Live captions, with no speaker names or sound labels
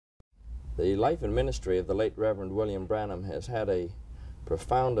The life and ministry of the late Reverend William Branham has had a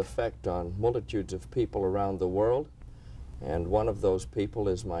profound effect on multitudes of people around the world, and one of those people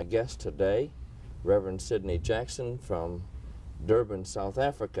is my guest today, Reverend Sidney Jackson from Durban, South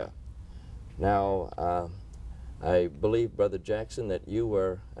Africa. Now, I believe, Brother Jackson, that you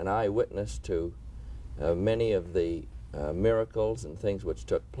were an eyewitness to many of the miracles and things which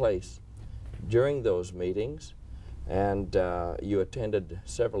took place during those meetings, and you attended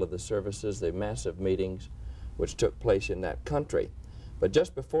several of the services, the massive meetings which took place in that country. But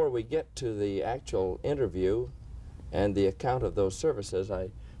just before we get to the actual interview and the account of those services, I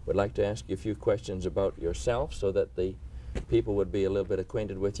would like to ask you a few questions about yourself so that the people would be a little bit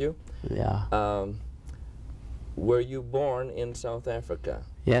acquainted with you. Yeah. Were you born in South Africa?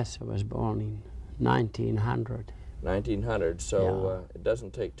 Yes, I was born in 1900. 1900, so Yeah. it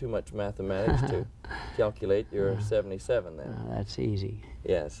doesn't take too much mathematics to calculate. You're 77 then. That's easy.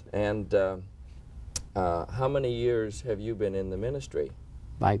 Yes, and how many years have you been in the ministry?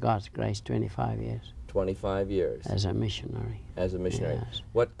 By God's grace, 25 years. 25 years. As a missionary. As a missionary. Yes.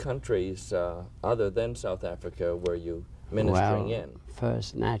 What countries other than South Africa were you ministering well, in?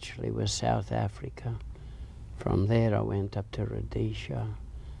 First, naturally, was South Africa. From there, I went up to Rhodesia,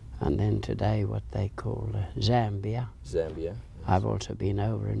 and then today what they call Zambia. Zambia. Yes. I've also been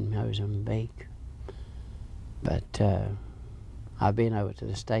over in Mozambique. But I've been over to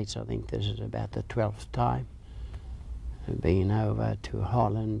the States. I think this is about the 12th time. I've been over to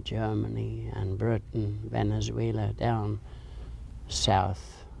Holland, Germany, and Britain, Venezuela, down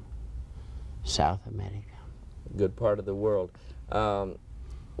South America. Good part of the world.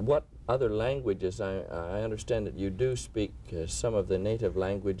 What other languages? I understand that you do speak some of the native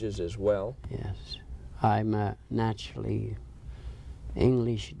languages as well. Yes. I'm naturally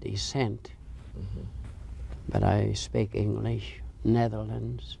English descent, but I speak English,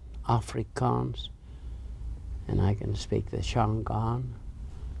 Netherlands, Afrikaans, and I can speak the Shangaan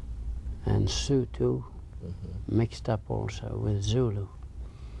and Sotho, mixed up also with Zulu.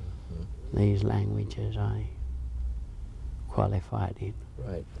 These languages I qualified in.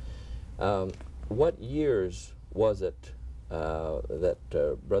 Right. What years was it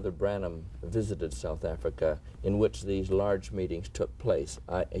that Brother Branham visited South Africa in which these large meetings took place?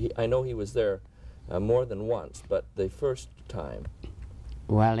 I know he was there more than once, but the first time?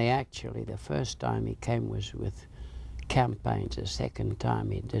 Well, actually, the first time he came was with campaigns. The second time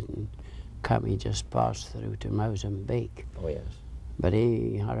he didn't come. He just passed through to Mozambique. Oh, yes. But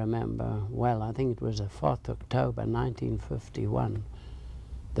I remember, well, I think it was the 4th October 1951.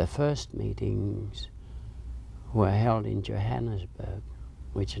 The first meetings were held in Johannesburg,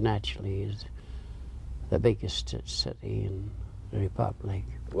 which naturally is the biggest city in the Republic.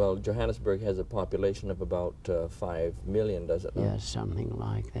 Well, Johannesburg has a population of about 5 million, does it not? Yes, something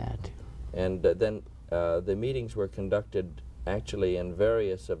like that. And then the meetings were conducted actually in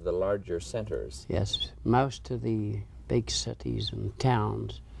various of the larger centers. Yes, most of the big cities and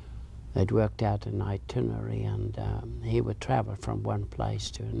towns, they'd worked out an itinerary, and he would travel from one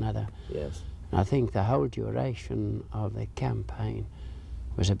place to another. Yes. And I think the whole duration of the campaign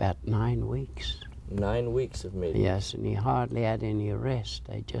was about 9 weeks. 9 weeks of meetings. Yes, and he hardly had any rest.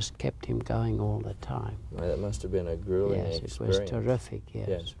 They just kept him going all the time. Well, that must have been a grueling experience. experience. It was terrific, yes.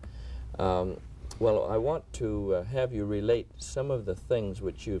 Yes. Well, I want to have you relate some of the things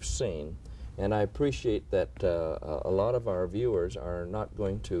which you've seen, and I appreciate that a lot of our viewers are not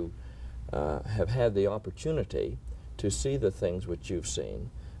going to have had the opportunity to see the things which you've seen,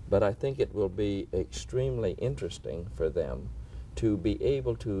 but I think it will be extremely interesting for them to be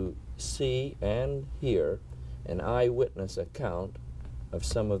able to see and hear an eyewitness account of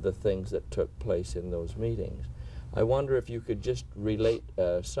some of the things that took place in those meetings. I wonder if you could just relate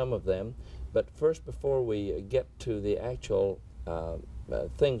some of them, but first, before we get to the actual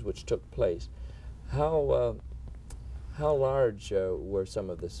things which took place, how large were some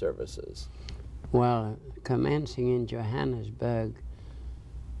of the services? Well, commencing in Johannesburg,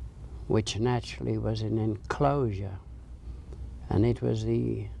 which naturally was an enclosure, and it was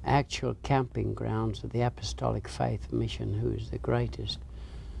the actual camping grounds of the Apostolic Faith Mission, who is the greatest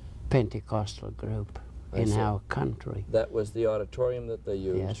Pentecostal group in our country. That was the auditorium that they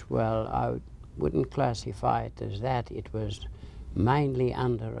used? Yes, well, I wouldn't classify it as that. It was mainly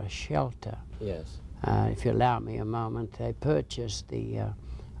under a shelter. Yes. If you allow me a moment, they purchased the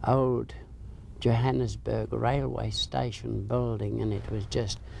old Johannesburg railway station building, and it was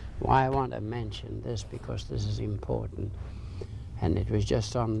just, why I want to mention this because this is important, and it was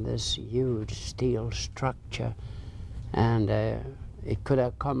just on this huge steel structure, and it could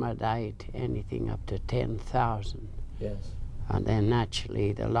accommodate anything up to 10,000. Yes. And then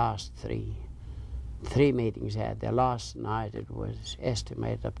naturally the last three meetings had. The last night it was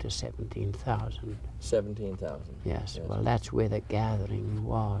estimated up to 17,000. 17,000. Yes, well, that's where the gathering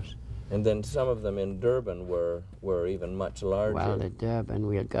was. And then some of them in Durban were even much larger. Well, the Durban,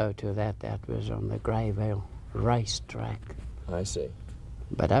 we'll go to that. That was on the Greyville racetrack. I see.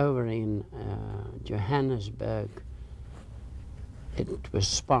 But over in Johannesburg, it was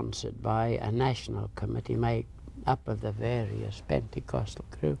sponsored by a national committee made up of the various Pentecostal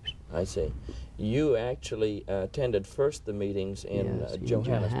groups. I see. You actually attended first the meetings in Yes, in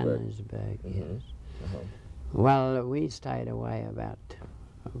Johannesburg. Johannesburg, Mhm. yes. Uh-huh. Well, we stayed away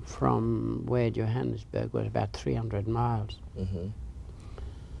from where Johannesburg was about 300 miles. Mm-hmm.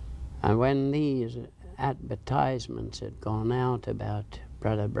 And when these advertisements had gone out about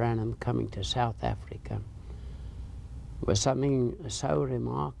Brother Branham coming to South Africa, it was something so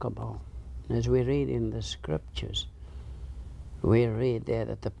remarkable. As we read in the scriptures, we read there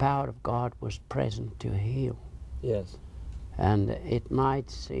that the power of God was present to heal. Yes. And it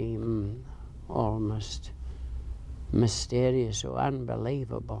might seem almost mysterious or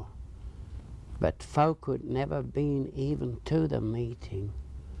unbelievable, but folk who'd never been even to the meeting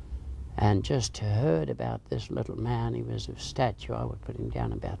and just heard about this little man. He was of stature, I would put him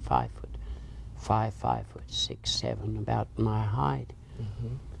down about 5 foot 6, 7, about my height.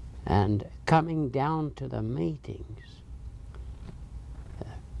 Mm-hmm. And coming down to the meetings,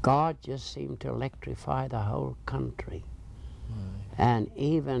 God just seemed to electrify the whole country. And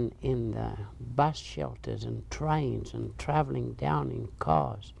even in the bus shelters and trains and traveling down in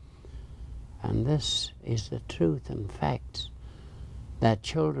cars. And this is the truth and facts, that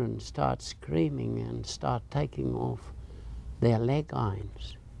children start screaming and start taking off their leg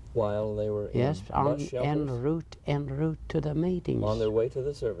irons. While they were yes, in bus shelters? en route to the meetings. On their way to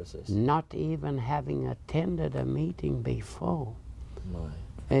the services? Not even having attended a meeting before. My.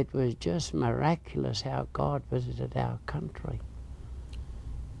 It was just miraculous how God visited our country.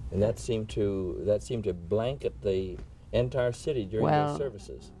 And that seemed to blanket the entire city during those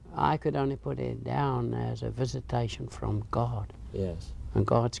services. I could only put it down as a visitation from God. Yes. And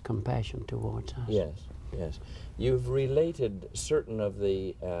God's compassion towards us. Yes, yes. You've related certain of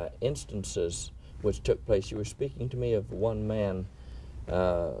the instances which took place. You were speaking to me of one man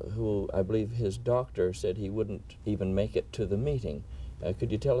who I believe his doctor said he wouldn't even make it to the meeting.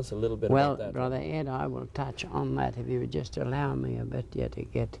 Could you tell us a little bit about that? Well, Brother Ed, I will touch on that if you would just allow me a bit yet to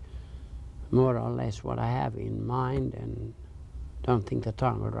get more or less what I have in mind, and don't think the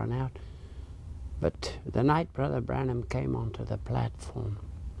time will run out. But the night Brother Branham came onto the platform,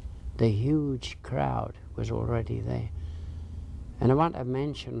 the huge crowd was already there. And I want to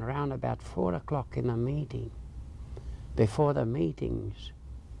mention around about 4 o'clock in the meeting, before the meetings,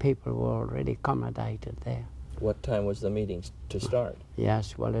 people were already accommodated there. What time was the meeting to start?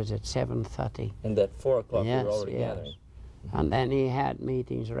 Yes, well, it was at 7:30. And at 4 o'clock yes, we were already yes. gathering? And then he had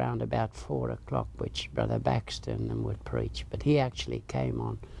meetings around about 4 o'clock, which Brother Baxter and them would preach. But he actually came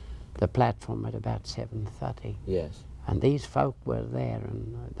on the platform at about 7:30. Yes. And these folk were there.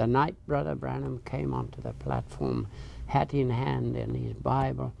 And the night Brother Branham came onto the platform, hat in hand in his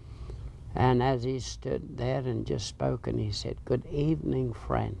Bible, and as he stood there and just spoke, and he said, "Good evening,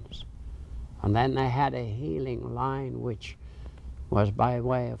 friends." And then they had a healing line, which was by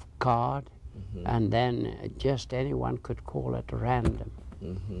way of card, and then just anyone could call it random.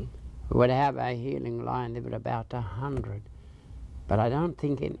 We would have a healing line. There were about 100. But I don't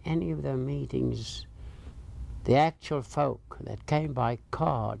think in any of the meetings, the actual folk that came by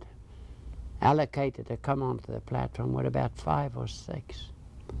card, allocated to come onto the platform, were about 5 or 6.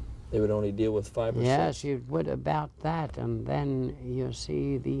 They would only deal with 5 or 6? Yes, you would about that. And then you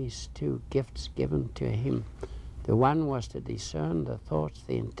see these 2 gifts given to him. The one was to discern the thoughts,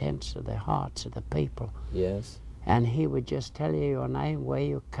 the intents of the hearts of the people. Yes. And he would just tell you your name, where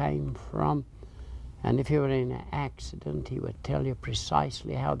you came from. And if you were in an accident, he would tell you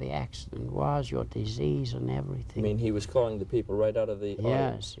precisely how the accident was, your disease and everything. I mean, he was calling the people right out of the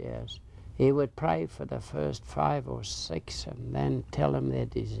audience? Yes, yes. He would pray for the first 5 or 6 and then tell them their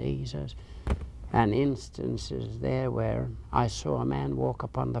diseases. And instances there where I saw a man walk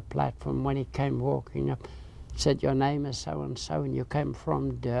upon the platform. When he came walking up, said, "Your name is so-and-so, and you came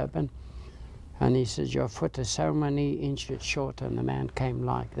from Durban." And he says, "Your foot is so many inches short," and the man came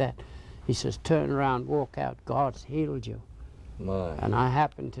like that. He says, "Turn around, walk out, God's healed you." My. And I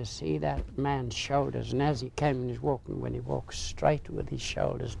happened to see that man's shoulders, and as he came and he's walking, when he walked straight with his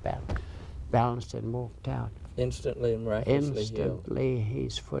shoulders balanced and walked out. Instantly and miraculously healed. Instantly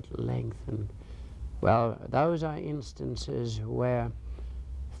his foot lengthened. Well, those are instances where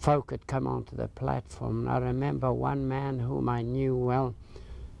folk had come onto the platform. And I remember one man whom I knew well.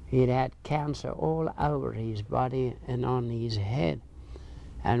 He'd had cancer all over his body and on his head.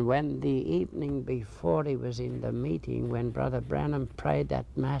 And when the evening before he was in the meeting, when Brother Branham prayed that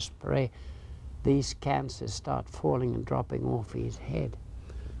mass prayer, these cancers start falling and dropping off his head.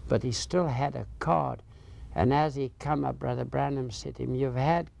 But he still had a card. And as he come up, Brother Branham said to him, "You've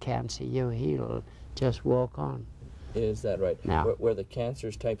had cancer, you're healed, just walk on." Is that right? Now, were the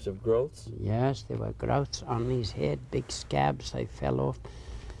cancers types of growths? Yes, there were growths on his head, big scabs, they fell off.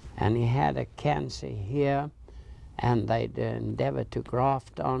 And he had a cancer here, and they'd endeavored to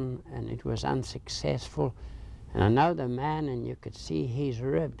graft on, and it was unsuccessful. And I know the man, and you could see his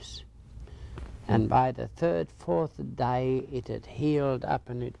ribs. And by the third, fourth day, it had healed up,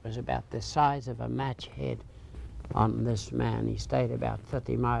 and it was about the size of a match head on this man. He stayed about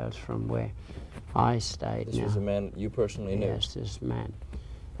 30 miles from where I stayed. This was a man you personally knew? Yes, this man.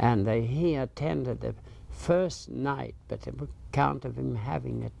 And he attended the first night, but on account of him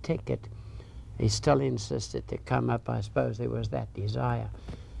having a ticket, he still insisted to come up. I suppose there was that desire.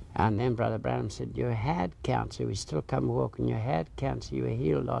 And then Brother Branham said, "You had cancer, we still come walking. You had cancer, you were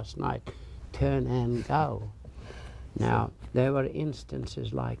healed last night. Turn and go." Now, there were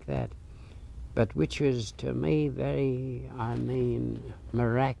instances like that, but which was to me very,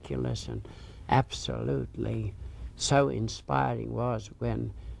 miraculous and absolutely so inspiring was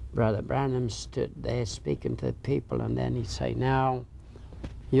when Brother Branham stood there speaking to the people, and then he'd say, "Now,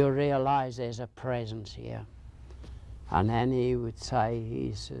 you realize there's a presence here." And then he would say,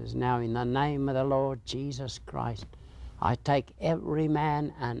 he says, "Now in the name of the Lord Jesus Christ, I take every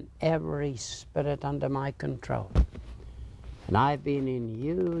man and every spirit under my control." And I've been in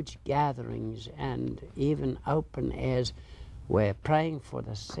huge gatherings and even open airs where praying for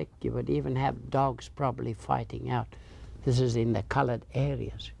the sick, you would even have dogs probably fighting out. This is in the colored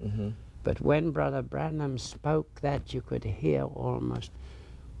areas. Mm-hmm. But when Brother Branham spoke that, you could hear almost,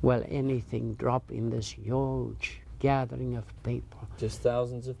 well, anything drop in this huge gathering of people. Just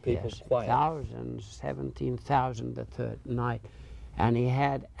thousands of people, yes, quiet. Thousands, 17,000 the third night. And he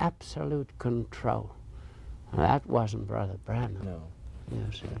had absolute control. Now, that wasn't Brother Branham. No.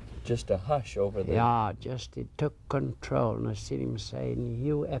 Yes, sir. Just a hush over there. Yeah, just it took control. And I see him saying,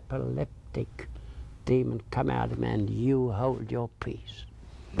 "You epileptic demon, come out of him and you hold your peace."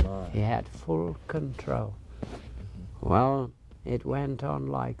 My. He had full control. Mm-hmm. Well, it went on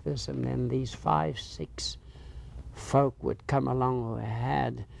like this, and then these 5, 6 folk would come along who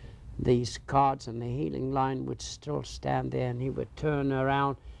had these cards, and the healing line would still stand there, and he would turn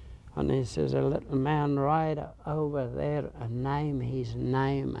around, and he says, "A little man right over there, name his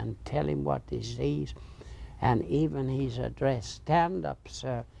name and tell him what disease and even his address. Stand up,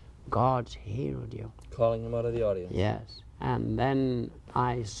 sir, God's healed you." Calling him out of the audience. Yes, and then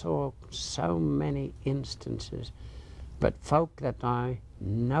I saw so many instances, but folk that I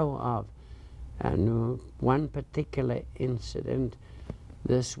know of. And one particular incident,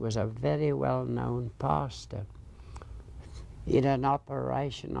 this was a very well-known pastor. He had an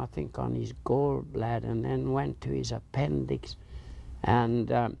operation, I think, on his gallbladder, and then went to his appendix,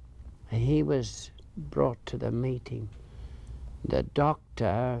 and he was brought to the meeting. The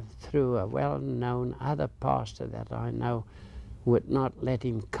doctor, through a well-known other pastor that I know, would not let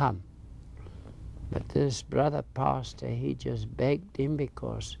him come. But this brother pastor, he just begged him,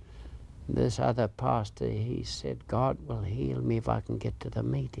 because this other pastor, he said, "God will heal me if I can get to the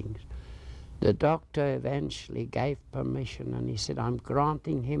meetings." The doctor eventually gave permission, and he said, "I'm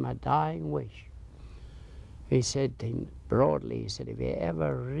granting him a dying wish." He said broadly, he said, "If he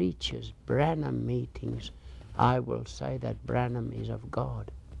ever reaches Branham meetings, I will say that Branham is of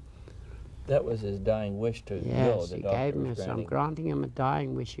God." That was his dying wish to go. Yes, The he doctor gave was me some, granting. granting him a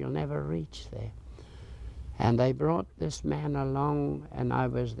dying wish. He'll never reach there. And they brought this man along, and I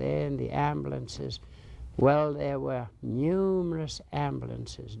was there in the ambulances. Well, there were numerous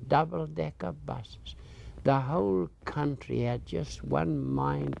ambulances, double-decker buses. The whole country had just one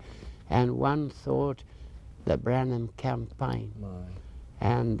mind and one thought, the Branham campaign. My.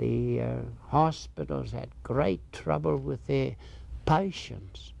 And the hospitals had great trouble with their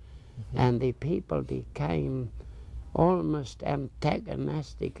patients. Mm-hmm. And the people became almost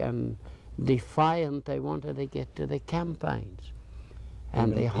antagonistic and defiant. They wanted to get to the campaigns.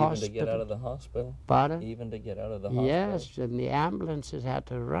 And the hospital... Even to get out of the hospital? Pardon? Even to get out of the hospital? Yes, and the ambulances had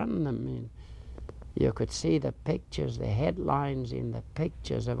to run them in. You could see the pictures, the headlines in the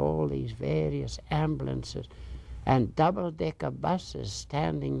pictures of all these various ambulances and double-decker buses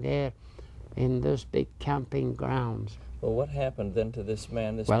standing there in this big camping grounds. Well, what happened then to this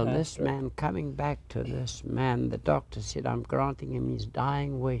man, this Well, pastor? this man, coming back to this man, the doctor said, I'm granting him his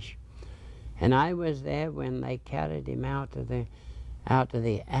dying wish. And I was there when they carried him out of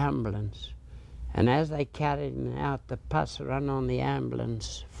the ambulance. And as they carried him out, the pus ran on the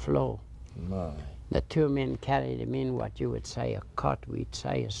ambulance floor. My. The two men carried him in what you would say a cot, we'd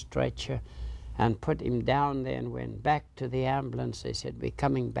say a stretcher, and put him down there and went back to the ambulance. They said, we're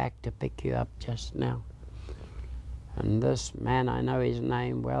coming back to pick you up just now. And this man, I know his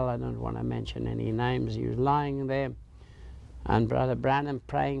name well, I don't want to mention any names, he was lying there, and Brother Branham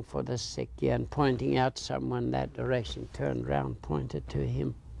praying for the sick here and pointing out someone that direction, turned round, pointed to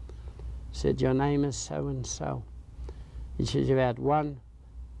him, said, your name is so-and-so. He says, you've had one.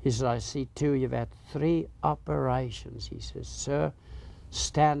 He says, I see two. You've had 3 operations. He says, sir,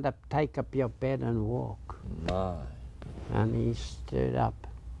 stand up, take up your bed and walk. My. And he stood up,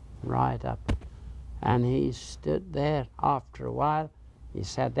 right up. And he stood there. After a while, he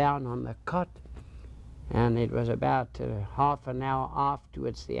sat down on the cot, and it was about half an hour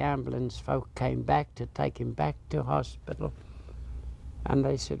afterwards the ambulance folk came back to take him back to hospital. And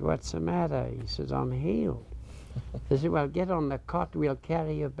they said, what's the matter? He says, I'm healed. They said, well, get on the cot, we'll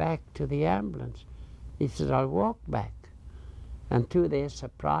carry you back to the ambulance. He says, I'll walk back. And to their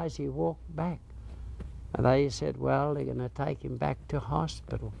surprise, he walked back. And they said, well, they're going to take him back to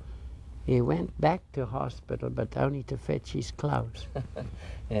hospital. He went back to hospital, but only to fetch his clothes.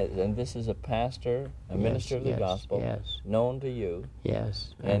 And this is a pastor, a minister of the gospel, known to you.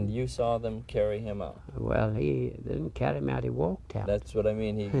 Yes. And you saw them carry him out. Well, he didn't carry him out, he walked out. That's what I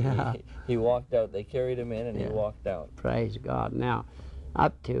mean. He walked out. They carried him in, and he walked out. Praise God. Now,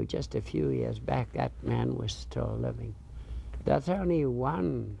 up to just a few years back, that man was still living. That's only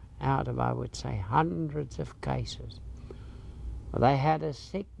one out of, I would say, hundreds of cases. They had a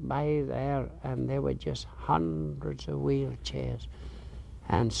sick bay there, and there were just hundreds of wheelchairs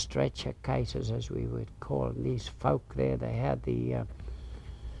and stretcher cases, as we would call them. These folk there, they had the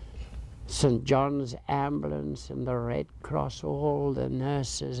St. John's ambulance and the Red Cross, all the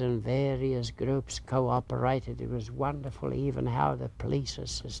nurses and various groups cooperated. It was wonderful, even how the police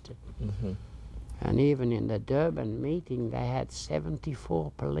assisted. Mm-hmm. And even in the Durban meeting, they had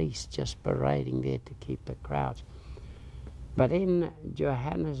 74 police just parading there to keep the crowds. But in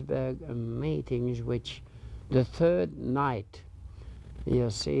Johannesburg meetings, which the third night, you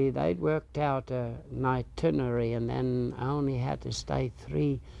see, they'd worked out an itinerary and then only had to stay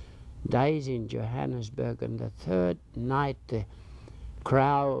 3 days in Johannesburg. And the third night, the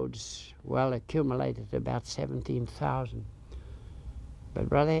crowds, well, accumulated about 17,000. But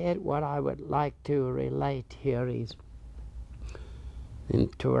Brother Ed, what I would like to relate here is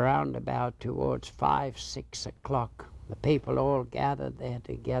into around about towards 5, 6 o'clock, the people all gathered there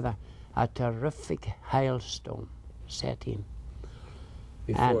together. A terrific hailstorm set in.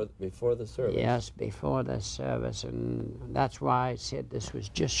 Before the service? Yes, before the service. And that's why I said this was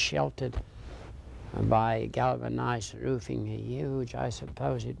just sheltered by galvanized roofing, huge. I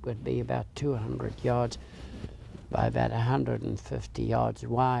suppose it would be about 200 yards by about 150 yards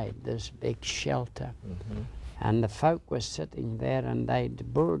wide, this big shelter. Mm-hmm. And the folk were sitting there, and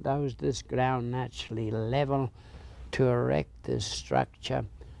they'd bulldozed this ground naturally level to erect this structure,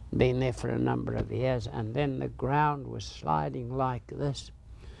 been there for a number of years, and then the ground was sliding like this.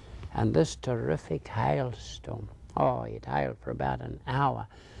 And this terrific hailstorm, oh, it hailed for about an hour.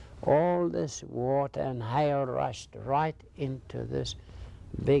 All this water and hail rushed right into this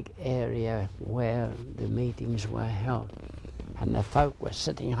big area where the meetings were held. And the folk were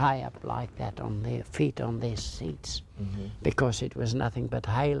sitting high up like that on their feet, on their seats, because it was nothing but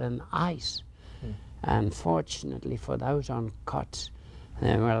hail and ice. And fortunately for those on cots,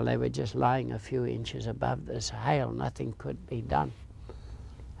 well, they were just lying a few inches above this hail. Nothing could be done.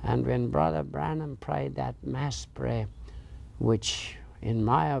 And when Brother Branham prayed that mass prayer, which in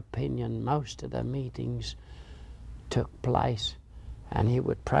my opinion most of the meetings took place, and he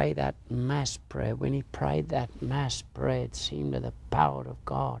would pray that mass prayer, when he prayed that mass prayer, it seemed that the power of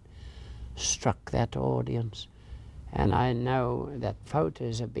God struck that audience. And I know that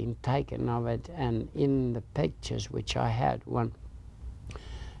photos have been taken of it, and in the pictures which I had one,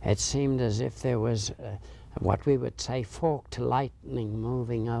 it seemed as if there was what we would say forked lightning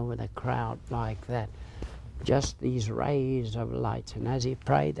moving over the crowd like that. Just these rays of light. And as he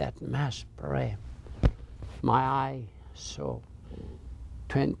prayed that mass prayer, my eye saw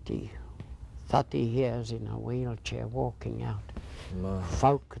 20, 30 years in a wheelchair walking out. My.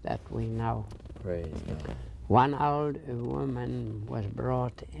 Folk that we know. Praise God. One old woman was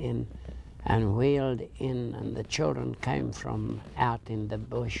brought in and wheeled in, and the children came from out in the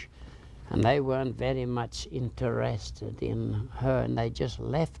bush, And they weren't very much interested in her, and they just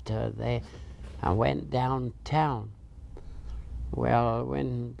left her there and went downtown. Well,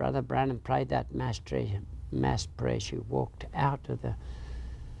 when Brother Branham prayed that mass prayer, she walked out of the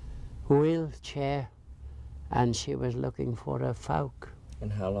wheelchair, and she was looking for her folk.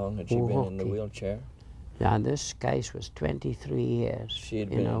 And how long had she been in the wheelchair? Now, this case was 23 years. She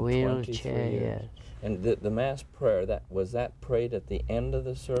had in been a in wheelchair, 23 years. yes. And the mass prayer, was that prayed at the end of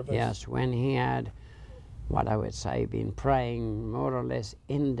the service? Yes, when he had, what I would say, been praying more or less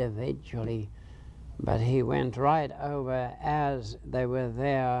individually, but he went right over as they were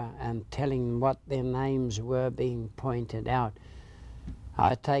there and telling what their names were being pointed out.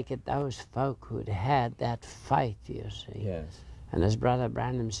 I take it those folk who'd had that faith, you see. Yes. And as Brother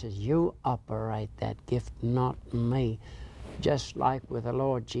Branham says, you operate that gift, not me. Just like with the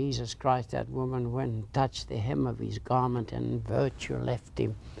Lord Jesus Christ, that woman went and touched the hem of his garment and virtue left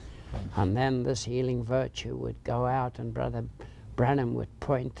him. And then this healing virtue would go out, and Brother Branham would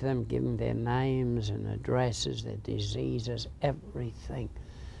point to them, give them their names and addresses, their diseases, everything.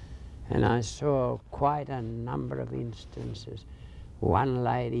 And I saw quite a number of instances. One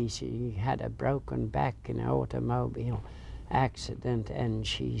lady, she had a broken back in an automobile accident, and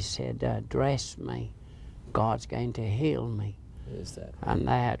she said, dress me, God's going to heal me. Is that? And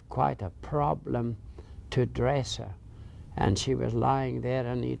they had quite a problem to dress her. And she was lying there,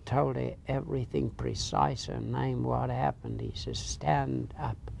 and he told her everything precise, her name, what happened. He says, stand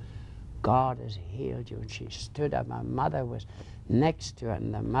up, God has healed you. And she stood up. My mother was next to her,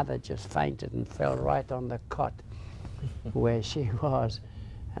 and the mother just fainted and fell right on the cot where she was.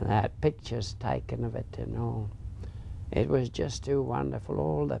 And I had pictures taken of it and all. It was just too wonderful.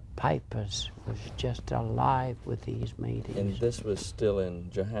 All the papers was just alive with these meetings. And this was still in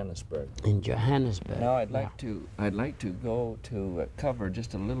Johannesburg. In Johannesburg. Now I'd like to go to cover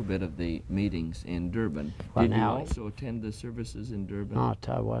just a little bit of the meetings in Durban. Well, Did you now also attend the services in Durban? Not,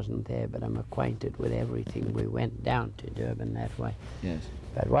 I wasn't there, but I'm acquainted with everything. We went down to Durban that way. Yes.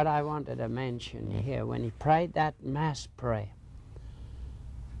 But what I wanted to mention here, when he prayed that mass prayer,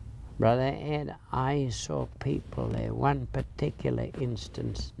 Brother Ed, I saw people there, one particular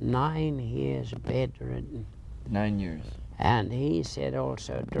instance, 9 years bedridden. 9 years. And he said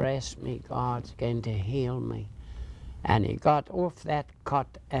also, dress me, God's going to heal me. And he got off that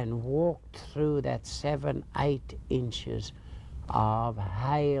cot and walked through that 7-8 inches of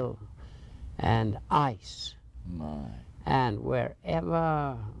hail and ice. My. And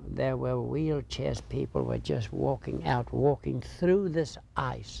wherever there were wheelchairs, people were just walking out, walking through this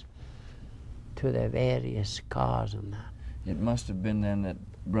ice to their various cars and that. It must have been then that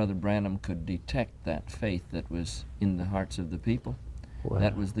Brother Branham could detect that faith that was in the hearts of the people. Well,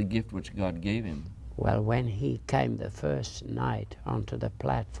 that was the gift which God gave him. Well, when he came the first night onto the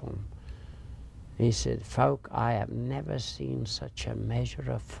platform, he said, folk, I have never seen such a measure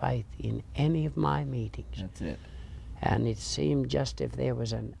of faith in any of my meetings. That's it. And it seemed just if there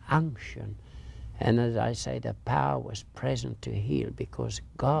was an unction. And as I say, the power was present to heal, because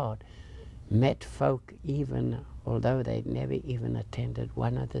God met folk even although they'd never even attended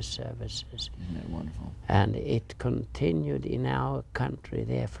one of the services. Isn't that wonderful? And it continued in our country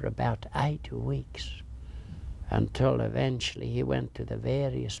there for about 8 weeks, until eventually he went to the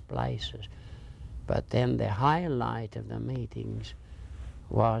various places. But then the highlight of the meetings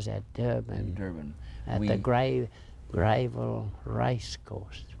was at Durban. In Durban. At the Greyville race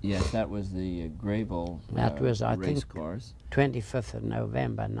course. Yes, that was the Greyville That was, I race think, course. 25th of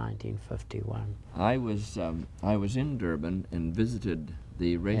November, 1951. I was in Durban and visited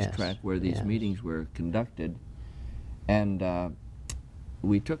the racetrack where these meetings were conducted, and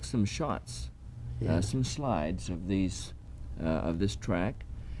we took some shots, some slides of these of this track,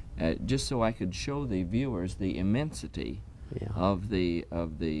 just so I could show the viewers the immensity of the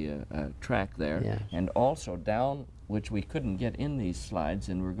track there, and also down, which we couldn't get in these slides,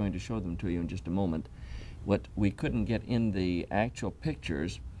 and we're going to show them to you in just a moment. What we couldn't get in the actual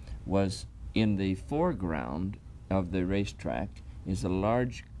pictures was in the foreground of the racetrack is a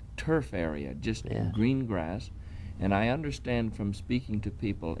large turf area, just green grass, and I understand from speaking to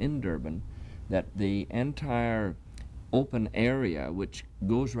people in Durban that the entire open area, which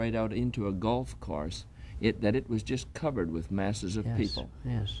goes right out into a golf course, that it was just covered with masses of people.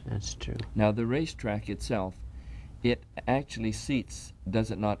 Yes, that's true. Now the racetrack itself, it actually seats,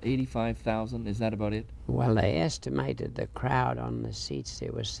 does it not, 85,000? Is that about it? Well, they estimated the crowd on the seats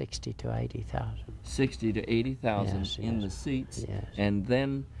there was 60 to 80,000. 60 to 80,000 in the seats. Yes. And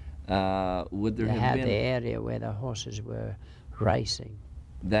then would there they have had been... the area where the horses were racing.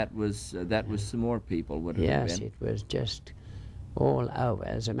 That was some more people, would it have been? Yes, it was just all over.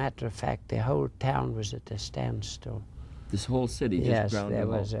 As a matter of fact, the whole town was at a standstill. This whole city just Yes, ground to there a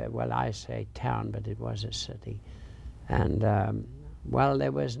halt. was a, well, I say town, but it was a city. And, well,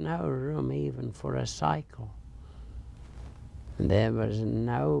 there was no room even for a cycle. There was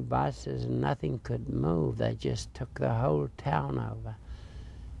no buses, nothing could move. They just took the whole town over.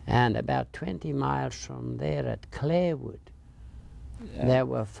 And about 20 miles from there at Clarewood, there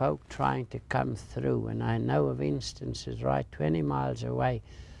were folk trying to come through. And I know of instances right 20 miles away,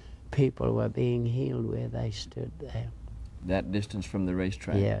 people were being healed where they stood there. That distance from the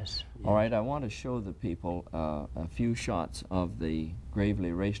racetrack? Yes. All right, I want to show the people a few shots of the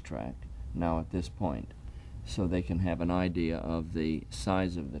Gravely racetrack now at this point, so they can have an idea of the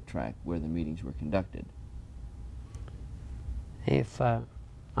size of the track where the meetings were conducted. If I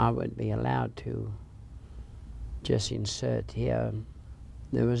would be allowed to just insert here,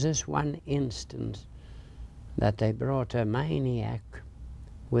 there was this one instance that they brought a maniac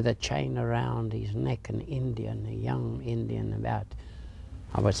with a chain around his neck, an Indian, a young Indian, about,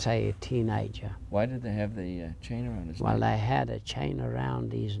 I would say, a teenager. Why did they have the chain around his Well, neck? they had a chain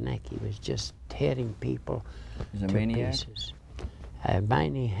around his neck. He was just tearing people He's a to maniac? pieces. A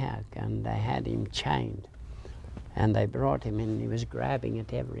maniac, and they had him chained. And they brought him in, he was grabbing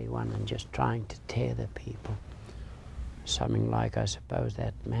at everyone and just trying to tear the people. Something like, I suppose,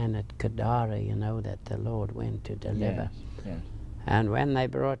 that man at Kadara, you know, that the Lord went to deliver. Yes, yes. And when they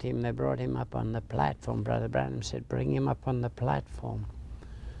brought him up on the platform. Brother Branham said, bring him up on the platform.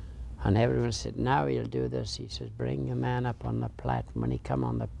 And everyone said, no, he'll do this. He says, bring the man up on the platform. When he come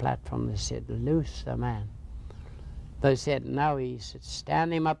on the platform, they said, loose the man. They said, no. He said,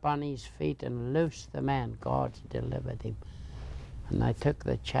 stand him up on his feet and loose the man. God delivered him. And they took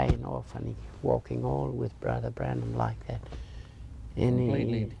the chain off, and he walking all with Brother Branham like that. In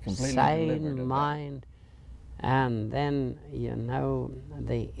Completely his delivered of sane that. mind. And then, you know,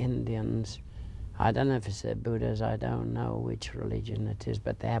 the Indians, I don't know if it's the Buddhas, I don't know which religion it is,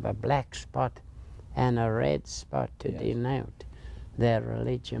 but they have a black spot and a red spot to denote their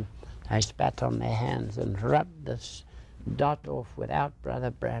religion. They spat on their hands and rubbed this dot off without Brother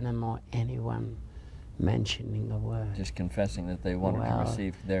Branham or anyone mentioning a word. Just confessing that they wanted to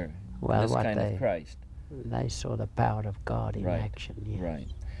receive their this what kind of Christ. They saw the power of God in Right, action. Yes. right.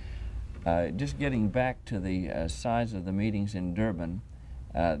 Just getting back to the size of the meetings in Durban,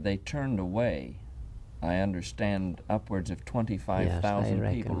 they turned away, I understand, upwards of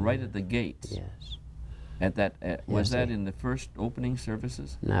 25,000 people right at the gates. Yes. At that, was Yes, that in the first opening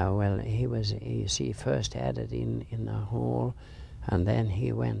services? No, well, he first had it in the hall, and then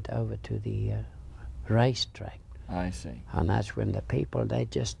he went over to the racetrack. I see. And that's when the people, they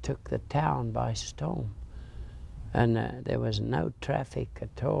just took the town by storm. And there was no traffic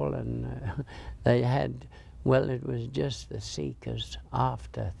at all, and they had, well, it was just the seekers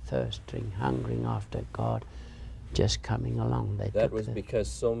after, thirsting, hungering after God, just coming along. That was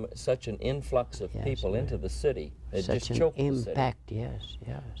because such an influx of people into the city. It such just an choked impact, the city.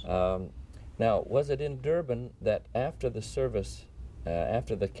 yes. Now, was it in Durban that after the service,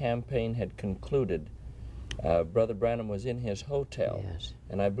 after the campaign had concluded, Brother Branham was in his hotel,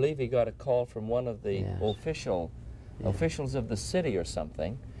 and I believe he got a call from one of the officials of the city or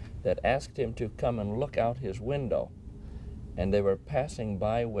something that asked him to come and look out his window. And they were passing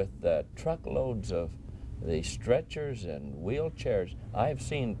by with truckloads of the stretchers and wheelchairs. I have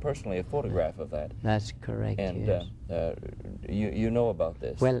seen personally a photograph of that. That's correct, and yes. You know about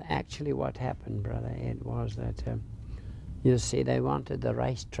this. Well, actually what happened, Brother Ed, was that, you see, they wanted the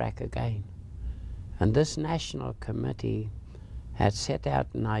racetrack again. And this national committee had set out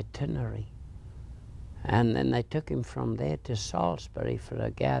an itinerary. And then they took him from there to Salisbury for a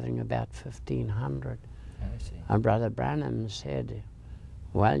gathering about 1,500. I see. And Brother Branham said,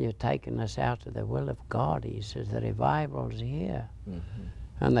 well, you're taking us out of the will of God. He says, the revival's here.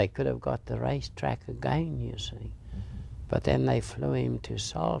 And they could have got the racetrack again, you see. But then they flew him to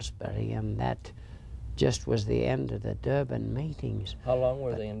Salisbury, and that just was the end of the Durban meetings. How long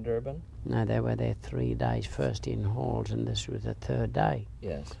were they in Durban? No, they were there 3 days, first in halls, and this was the third day.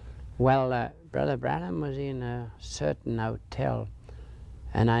 Yes. Well, Brother Branham was in a certain hotel,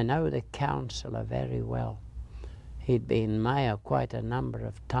 and I know the counselor very well. He'd been mayor quite a number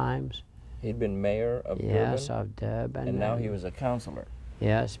of times. He'd been mayor of Durban? Yes, of Durban. And now he was a counselor?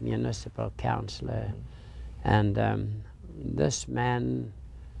 Yes, municipal councillor. And this man,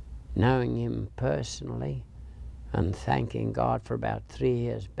 knowing him personally and thanking God, for about 3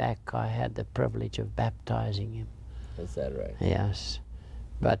 years back, I had the privilege of baptizing him. Is that right? Yes.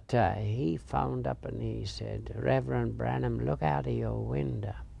 But he phoned up and he said, Reverend Branham, look out of your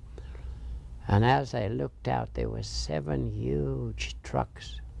window. And as they looked out, there were 7 huge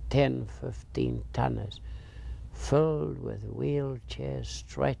trucks, 10, 15 tonners, filled with wheelchairs,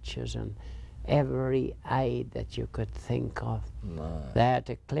 stretchers, and every aid that you could think of. My. They had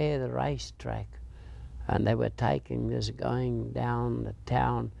to clear the racetrack, and they were taking this going down the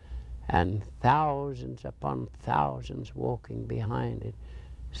town, and thousands upon thousands walking behind it,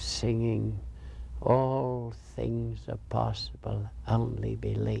 singing, "All things are possible, only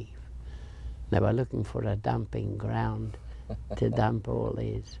believe." They were looking for a dumping ground to dump all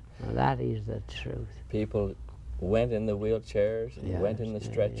these. Well, that is the truth. People went in the wheelchairs, and Yes, went in the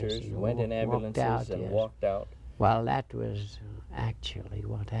stretchers, yes, went in walked ambulances, out, and yes. walked out. Well, that was actually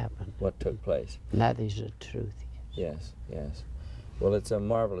what happened. What took place? And that is the truth. Yes, yes. Well, it's a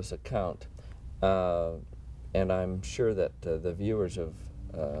marvelous account, and I'm sure that the viewers of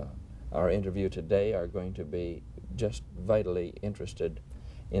our interview today are going to be just vitally interested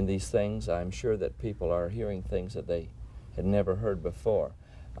in these things. I'm sure that people are hearing things that they had never heard before.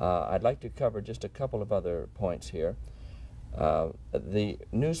 I'd like to cover just a couple of other points here. The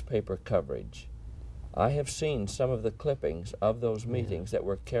newspaper coverage. I have seen some of the clippings of those meetings that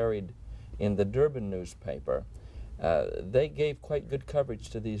were carried in the Durban newspaper. They gave quite good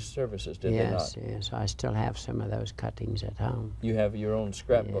coverage to these services, did they not? Yes, yes. I still have some of those cuttings at home. You have your own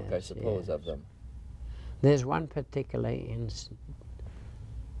scrapbook, I Yes, suppose, of yes. them. There's one particular instance.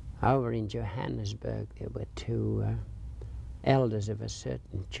 Over in Johannesburg, there were 2 elders of a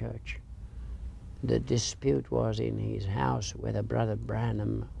certain church. The dispute was in his house whether Brother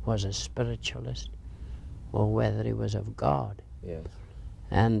Branham was a spiritualist or whether he was of God. Yes.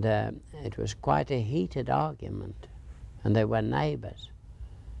 And it was quite a heated argument, and they were neighbors.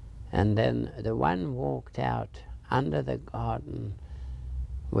 And then the one walked out under the garden,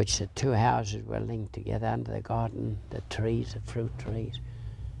 which the 2 houses were linked together, under the garden, the trees, the fruit trees,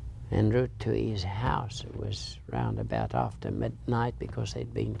 en route to his house. It was round about after midnight because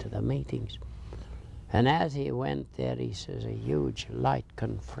they'd been to the meetings. And as he went there, he says a huge light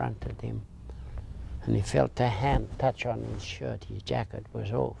confronted him. And he felt a hand touch on his shirt. His jacket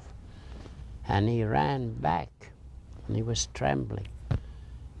was off. And he ran back, and he was trembling.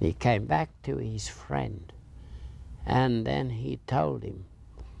 He came back to his friend, and then he told him,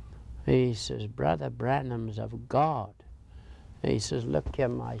 he says, "Brother Branham's of God." He says, "Look here,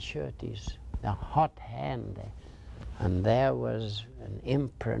 my shirt is the hot hand there." And there was an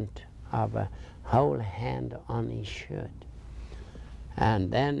imprint of a whole hand on his shirt.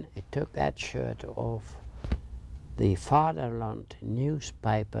 And then he took that shirt off. The Vaderland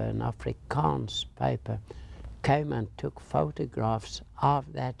newspaper, an Afrikaans paper, came and took photographs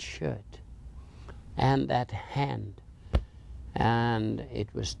of that shirt and that hand. And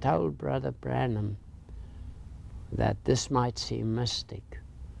it was told Brother Branham that this might seem mystic.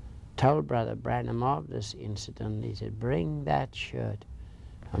 Told Brother Branham of this incident. He said, "Bring that shirt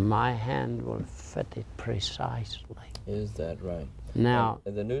and my hand will fit it precisely." Is that right? Now,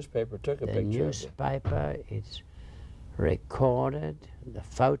 and the newspaper took a the picture of newspaper, it's recorded, the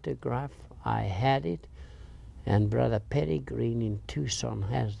photograph, I had it, and Brother Peregrine in Tucson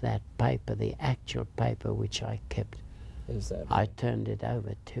has that paper, the actual paper which I kept. it. Is that I right? turned it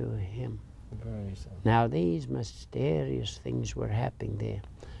over to him. Very so. Now these mysterious things were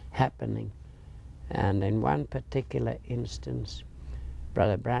happening. And in one particular instance,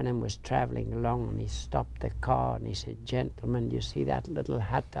 Brother Branham was traveling along, and he stopped the car and he said, "Gentlemen, you see that little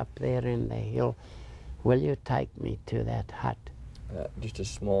hut up there in the hill? Will you take me to that hut?" Just a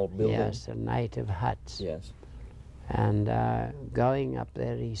small building? Yes, the native huts. Yes. And going up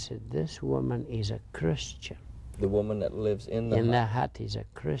there, he said, "This woman is a Christian." The woman that lives in the hut? The hut is a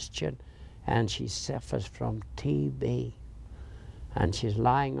Christian, and she suffers from TB. And she's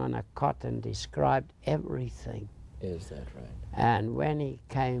lying on a cot and described everything. Is that right? And when he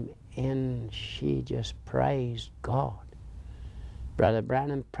came in, she just praised God. Brother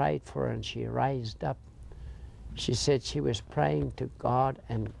Branham prayed for her, and she raised up. She said she was praying to God,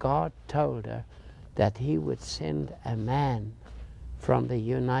 and God told her that he would send a man from the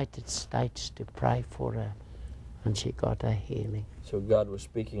United States to pray for her, and she got a healing. So God was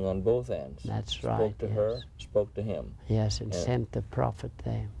speaking on both ends. That's right. Spoke to her, yes. spoke to him. Yes, and sent the prophet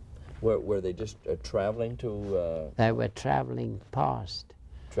there. Were they just traveling to? They were traveling past.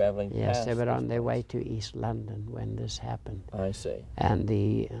 Traveling Yes, past they were this on their way place? to East London when this happened. I see. And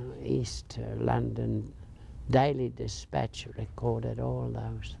the East London Daily Dispatch recorded all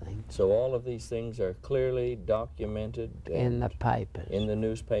those things. So all of these things are clearly documented In the papers. in the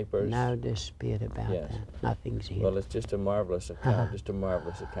newspapers. No dispute about Yes. that. Nothing's here. Well, it's just a marvelous account. Just a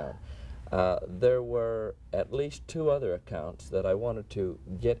marvelous account. There were at least two other accounts that I wanted to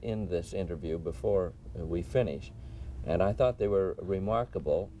get in this interview before we finish, and I thought they were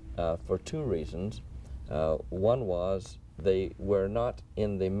remarkable for two reasons. One was they were not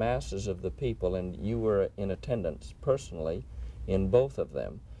in the masses of the people, and you were in attendance personally in both of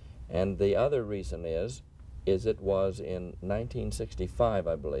them. And the other reason is it was in 1965,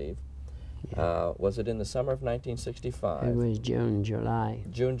 I believe. Yeah. Was it in the summer of 1965? It was June, July.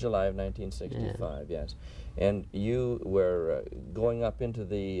 June, July of 1965, yeah. Yes. And you were going up into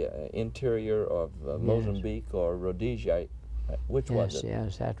the interior of Mozambique or Rhodesia. Which was it?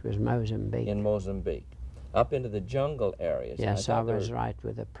 Yes, that was Mozambique. In Mozambique. Up into the jungle areas. Yes, I was right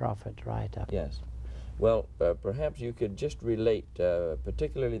with the prophet right up. Yes. Well, perhaps you could just relate,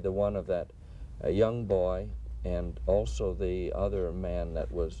 particularly the one of that young boy, and also the other man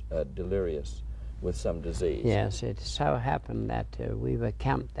that was delirious with some disease. Yes, it so happened that we were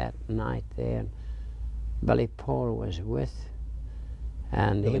camped that night there, and Billy Paul was with,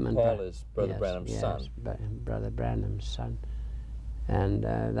 and Billy him and Paul is Brother Branham's son. Brother Branham's son, and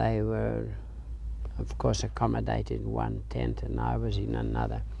they were, of course, accommodated in one tent, and I was in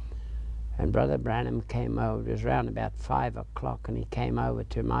another. And Brother Branham came over. It was around about 5 o'clock, and he came over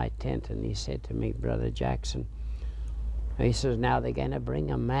to my tent, and he said to me, Brother Jackson, he says, now they're going to bring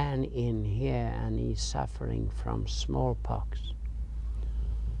a man in here, and he's suffering from smallpox.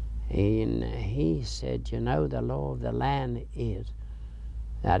 And he said, you know, the law of the land is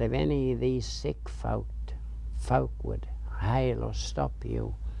that if any of these sick folk would hail or stop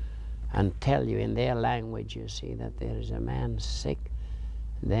you and tell you in their language, you see, that there is a man sick,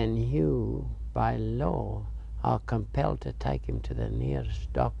 then you, by law, are compelled to take him to the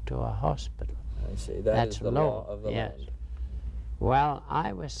nearest doctor or hospital. I see. That's the law of the land. Well,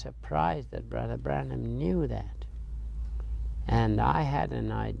 I was surprised that Brother Branham knew that. And I had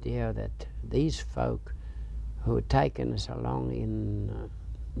an idea that these folk who had taken us along in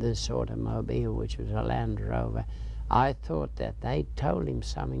this automobile, which was a Land Rover, I thought that they told him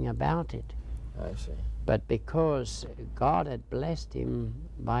something about it. I see. But because God had blessed him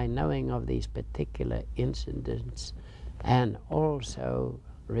by knowing of these particular incidents and also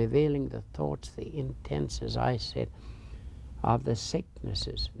revealing the thoughts, the intents, as I said, of the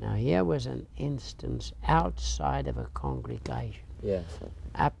sicknesses. Now here was an instance outside of a congregation. Yes.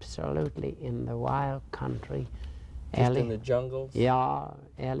 Absolutely in the wild country. Just in the jungles? Yeah,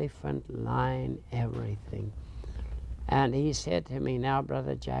 elephant, lion, everything. And he said to me, now,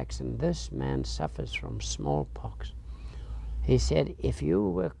 Brother Jackson, this man suffers from smallpox. He said, if you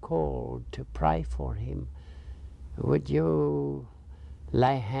were called to pray for him, would you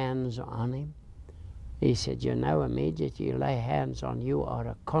lay hands on him? He said, you know, immediately you lay hands on you are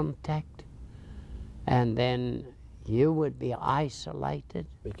a contact, and then you would be isolated.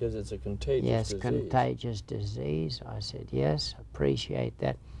 Because it's a contagious disease. Yes, contagious disease. I said, yes, appreciate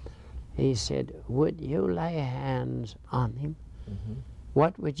that. He said, would you lay hands on him? Mm-hmm.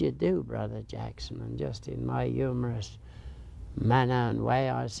 What would you do, Brother Jackson? And just in my humorous manner and way,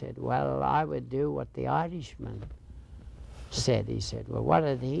 I said, well, I would do what the Irishman said. He said, well, what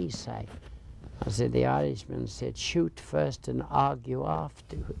did he say? I said, the Irishman said, shoot first and argue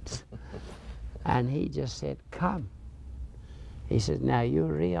afterwards. And he just said, come. He said, now you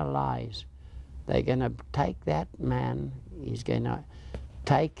realize they're going to take that man, he's going to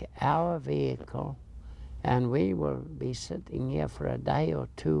take our vehicle, and we will be sitting here for a day or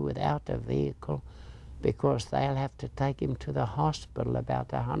two without a vehicle because they'll have to take him to the hospital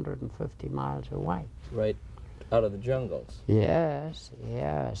about 150 miles away. Right out of the jungles? Yes,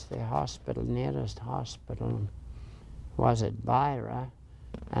 yes. The hospital, nearest hospital was at Beira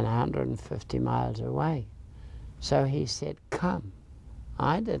and 150 miles away. So he said, come.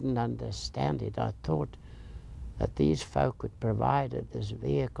 I didn't understand it. I thought that these folk had provided this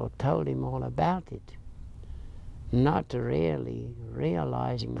vehicle, told him all about it, not really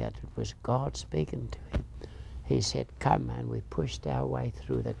realizing that it was God speaking to him. He said, come, and we pushed our way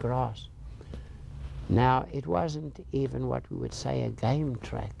through the grass. Now, it wasn't even what we would say a game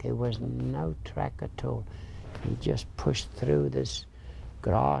track. There was no track at all. He just pushed through this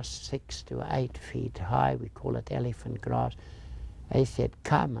grass 6 to 8 feet high. We call it elephant grass. He said,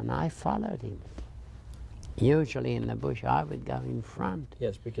 come, and I followed him. Usually in the bush, I would go in front.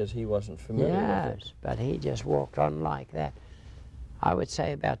 Yes, because he wasn't familiar with it. Yes, but he just walked on like that. I would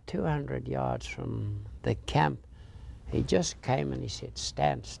say about 200 yards from the camp, he just came and he said,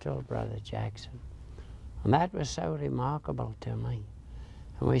 stand still, Brother Jackson. And that was so remarkable to me.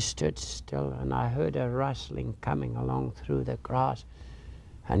 And we stood still, and I heard a rustling coming along through the grass.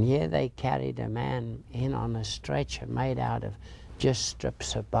 And here they carried a man in on a stretcher made out of just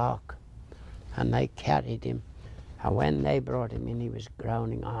strips of bark. and they carried him. And when they brought him in, he was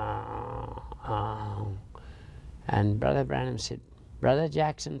groaning, ah, ah. And Brother Branham said, Brother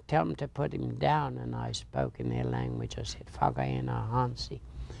Jackson, tell them to put him down. And I spoke in their language. I said, Whakaina Hansi,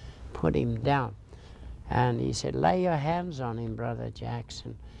 put him down. And he said, lay your hands on him, Brother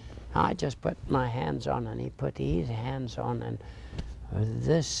Jackson. I just put my hands on, and he put his hands on, and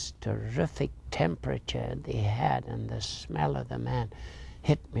this terrific temperature they had and the smell of the man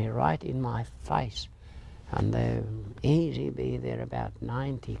hit me right in my face. And the easy be there about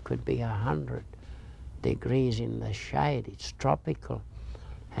 90, could be 100 degrees in the shade. It's tropical.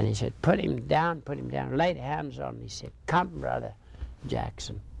 And he said, put him down, laid hands on him. He said, come, Brother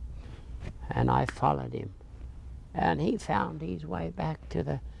Jackson. And I followed him. And he found his way back to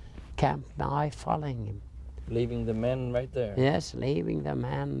the camp, and I following him. Leaving the men right there? Yes, leaving the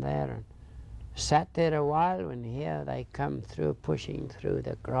man there. And sat there a while, when here they come through, pushing through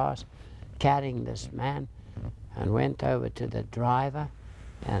the grass, carrying this man, and went over to the driver.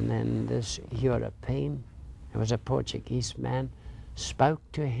 And then this European, it was a Portuguese man, spoke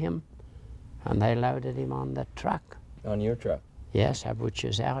to him, and they loaded him on the truck. On your truck? Yes, which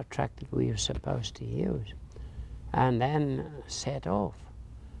is our truck that we were supposed to use. And then set off.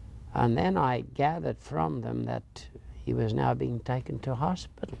 And then I gathered from them that he was now being taken to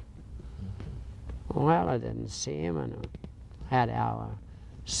hospital. Well, I didn't see him, and had our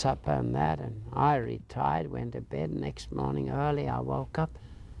supper and that, and I retired, went to bed. Next morning early I woke up.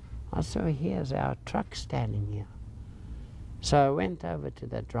 I saw, here's our truck standing here. So I went over to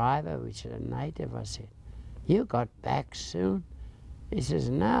the driver, which is a native. I said, you got back soon? He says,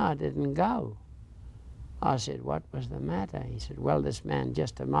 no, I didn't go. I said, what was the matter? He said, well, this man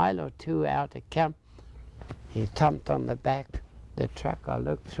just a mile or two out of camp, he thumped on the back of the truck. I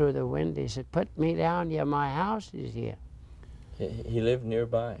looked through the window. He said, put me down here, my house is here. He lived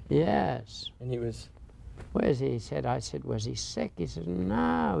nearby? Yes. And he was... Where's he? He said, I said, was he sick? He said,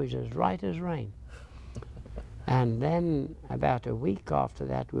 no, he's as right as rain. And then about a week after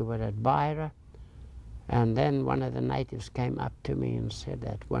that, we were at Beira, and then one of the natives came up to me and said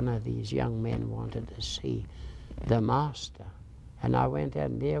that one of these young men wanted to see the master. And I went out,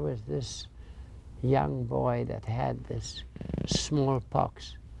 and there was this young boy that had this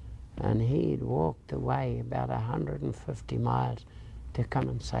smallpox, and he'd walked away about 150 miles to come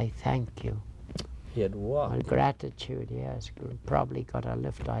and say thank you. He had walked? Gratitude, yes. Probably got a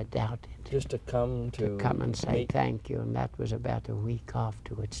lift, I doubt it. Just to come to come and say meet. Thank you. And that was about a week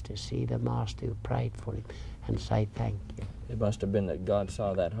afterwards, to see the master who prayed for him and say thank you. It must have been that God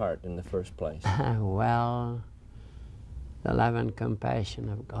saw that heart in the first place. Well, the love and compassion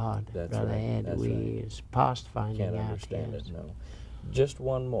of God, That's Brother right. Ed, That's is past finding Can't out. understand Yes. it, no. Just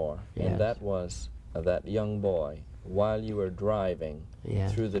one more, Yes. and that was that young boy, while you were driving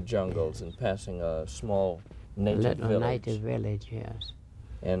Yes. through the jungles and passing a small native Little village. native village, yes.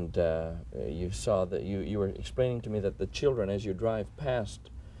 And you saw that you were explaining to me that the children, as you drive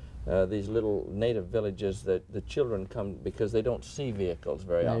past these little native villages, that the children come because they don't see vehicles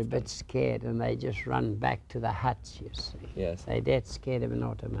very They're often. a bit scared, and they just run back to the huts, you see. Yes. They're dead scared of an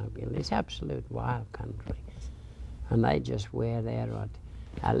automobile. It's absolute wild country. And they just wear their,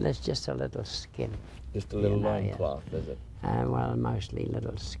 it's just a little skin. Just a little You know, loincloth, is it? Well, mostly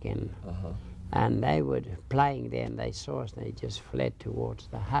little skin. Uh-huh. And they were playing there, and they saw us, and they just fled towards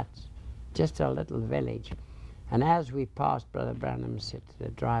the huts. Just a little village. And as we passed, Brother Branham said to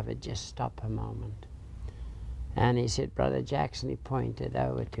the driver, just stop a moment. And he said, Brother Jackson, he pointed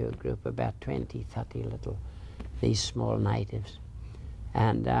over to a group, about 20, 30 little, these small natives.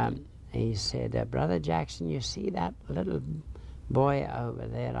 And he said, Brother Jackson, you see that little boy over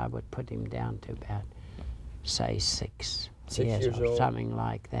there? I would put him down to about, say, 6 years years or old? something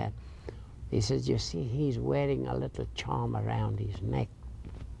like that. He says, you see, he's wearing a little charm around his neck.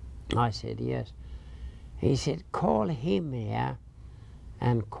 I said, yes. He said, call him here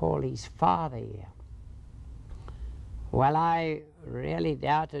and call his father here. Well, I really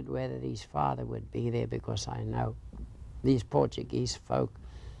doubted whether his father would be there, because I know these Portuguese folk,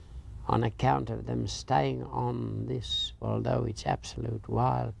 on account of them staying on this, although it's absolute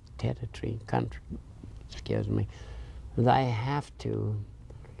wild territory, country, excuse me, they have to,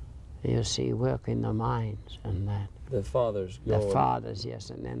 you see, work in the mines and that. The fathers go. The fathers, yes,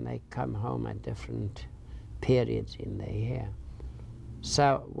 and then they come home at different periods in the year.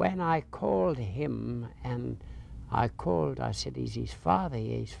 So when I called him, and I said, is his father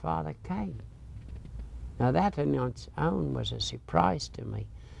here? His father came. Now that on its own was a surprise to me.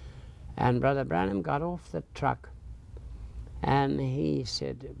 And Brother Branham got off the truck, and he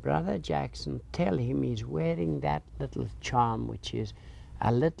said, Brother Jackson, tell him he's wearing that little charm, which is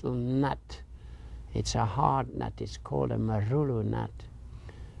a little nut It's a hard nut. It's called a marulu nut.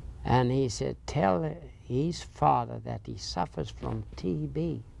 And he said, tell his father that he suffers from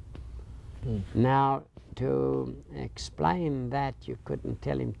TB. Now, to explain that, you couldn't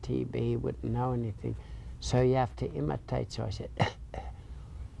tell him TB, he wouldn't know anything. So you have to imitate. So I said,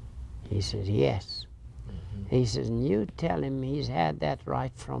 he says, yes. He says, and you tell him he's had that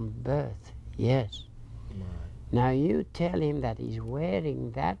right from birth. Yes. Now you tell him that he's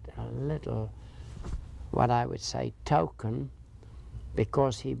wearing that little, what I would say, token,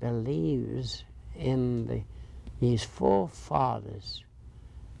 because he believes in his forefathers,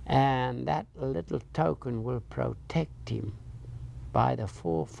 and that little token will protect him by the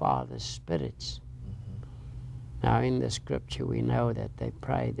forefathers' spirits. Now in the scripture we know that they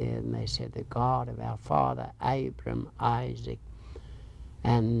prayed there and they said, the God of our father Abram, Isaac,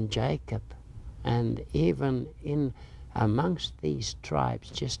 and Jacob. And even in amongst these tribes,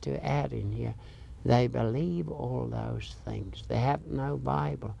 just to add in here, they believe all those things. They have no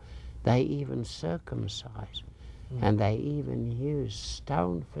Bible. They even circumcise. And they even use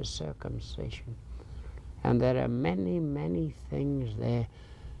stone for circumcision. And there are many, many things there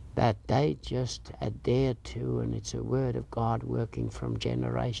that they just adhere to, and it's a word of God working from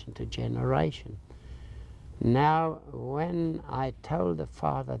generation to generation. Now, when I told the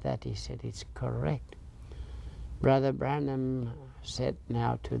father that, he said, it's correct. Brother Branham said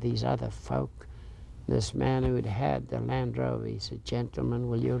now to these other folk, this man who'd had the Land Rover, he said, gentlemen,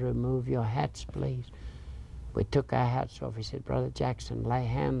 will you remove your hats, please? We took our hats off. He said, Brother Jackson, lay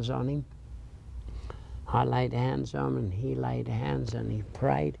hands on him. I laid hands on him, and he laid hands, and he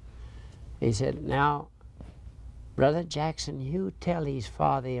prayed. He said, now, Brother Jackson, you tell his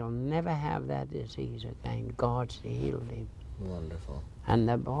father he'll never have that disease again. God's healed him. Wonderful. And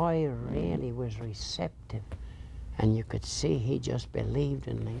the boy really was receptive. And you could see he just believed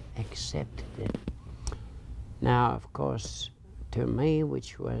and accepted it. Now, of course, to me,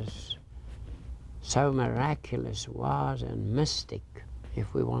 which was so miraculous was, and mystic,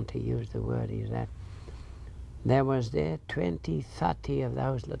 if we want to use the word, is that there was there 20, 30 of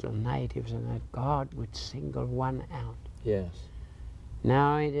those little natives, and that God would single one out. Yes.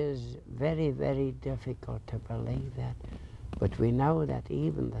 Now it is very, very difficult to believe that, but we know that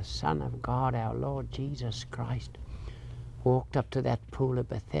even the Son of God, our Lord Jesus Christ, walked up to that pool of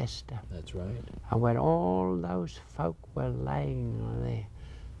Bethesda. That's right. And where all those folk were laying there,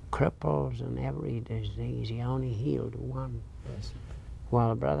 cripples and every disease, he only healed one. Yes.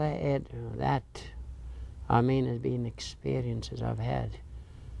 Well, Brother Ed, that, I mean, has been experiences I've had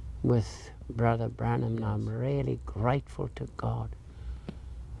with Brother Branham, and I'm really grateful to God.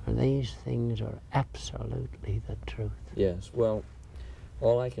 And these things are absolutely the truth. Yes, well,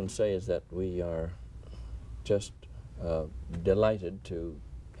 all I can say is that we are just delighted to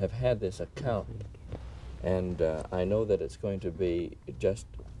have had this account, and I know that it's going to be just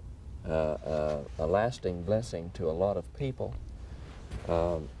a lasting blessing to a lot of people.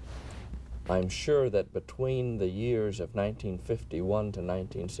 I'm sure that between the years of 1951 to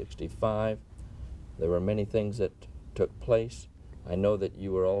 1965, there were many things that took place. I know that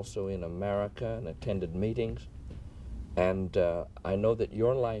you were also in America and attended meetings, and I know that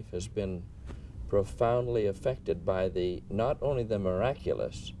your life has been profoundly affected by not only the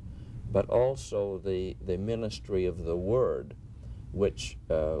miraculous, but also the ministry of the Word, which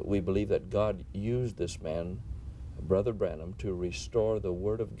we believe that God used this man, Brother Branham, to restore the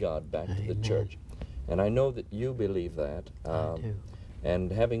Word of God back to the church. And I know that you believe that. I do.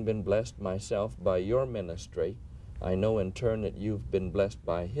 And having been blessed myself by your ministry, I know in turn that you've been blessed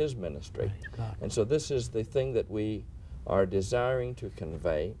by his ministry. And so this is the thing that we are desiring to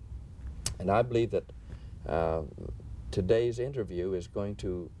convey. And I believe that today's interview is going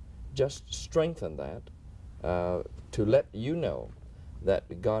to just strengthen that, to let you know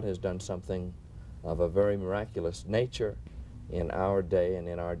that God has done something of a very miraculous nature in our day and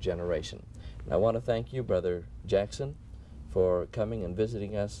in our generation. And I want to thank you, Brother Jackson, for coming and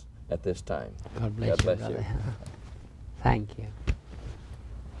visiting us at this time. God bless you, brother. Thank you.